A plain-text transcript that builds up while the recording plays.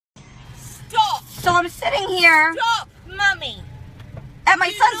So I'm sitting here. Stop, Mummy. At my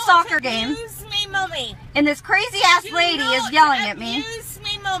son's soccer game. Abuse me, Mummy. And this crazy ass lady is yelling at me. Abuse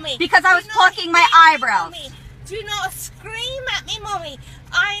me, Mummy. Because I was plucking my eyebrows. Do not scream at me, Mummy.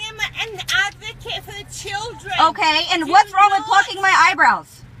 I am an advocate for the children. Okay, and what's wrong with plucking my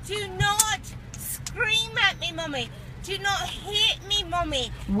eyebrows? Do not scream at me, Mummy. Do not hit me,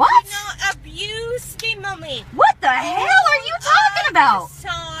 Mummy. What? Do not abuse me, Mummy. What the hell are you talking about?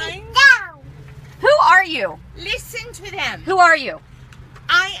 No. Who are you? Listen to them. Who are you?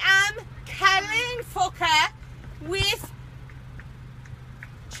 I am Kellen Fucker with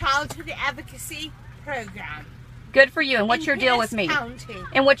Childhood Advocacy Program. Good for you. And what's your deal with me?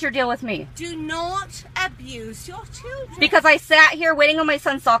 And what's your deal with me? Do not abuse your children. Because I sat here waiting on my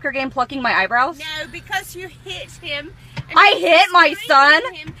son's soccer game plucking my eyebrows? No, because you hit him. And I hit my son?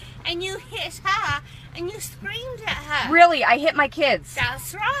 And you hit her. And you screamed at her. Really? I hit my kids.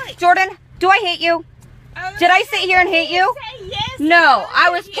 That's right. Jordan, do I hit you? Oh, did I sit here and hit you? Yes, no, I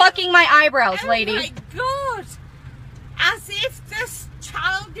was plucking my eyebrows, lady. Oh my God. As if this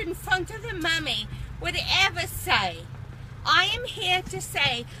child in front of the mummy would ever say, I am here to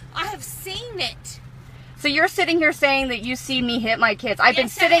say I have seen it. So you're sitting here saying that you see me hit my kids. I've been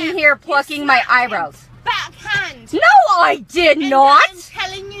sitting here plucking my eyebrows. Backhand. No, I did not. I'm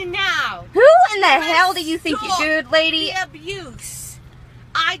telling you now. Who in the hell do you think you, dude, lady? The abuse.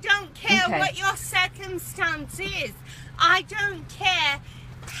 I don't care what your circumstance is. I don't care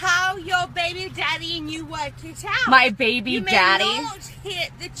how your baby daddy and you work it out. My baby daddy? You may not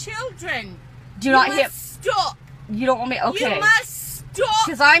hit the children. Do not hit. Stop. You don't want me. Okay. You must stop.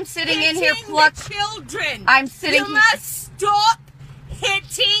 Because I'm sitting in here plucking children. I'm sitting. You must stop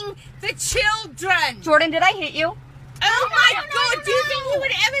hitting the children. Jordan, did I hit you? Oh my God! Do you think he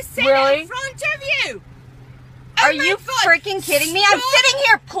would ever say that in front of you? Are you freaking kidding me? I'm sitting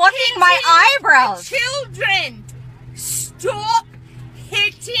here plucking my eyebrows. Children, stop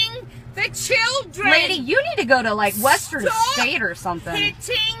hitting the children. Lady, you need to go to like Western State or something.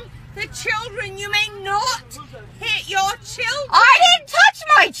 Hitting the children. You may not hit your children. I didn't touch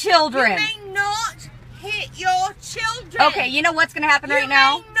my children. You may not hit your children. Okay, you know what's going to happen right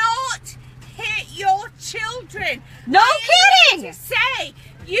now? You may not hit your children. No kidding. To say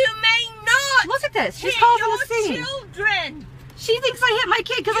you may not. Look at this. She's causing a scene. Children. She thinks I hit my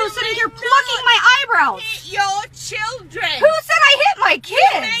kid because I was sitting here plucking my eyebrows. Hit your children. Who said I hit my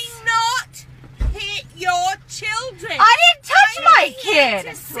kids? You may not hit your children. I didn't touch my kid.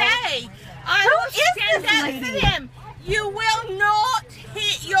 To say, I will stand up for them. You will not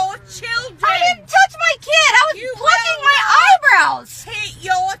hit your children. I didn't touch my kid. I was plucking my eyebrows. Hit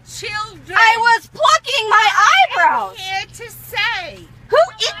your children. I was plucking my eyebrows.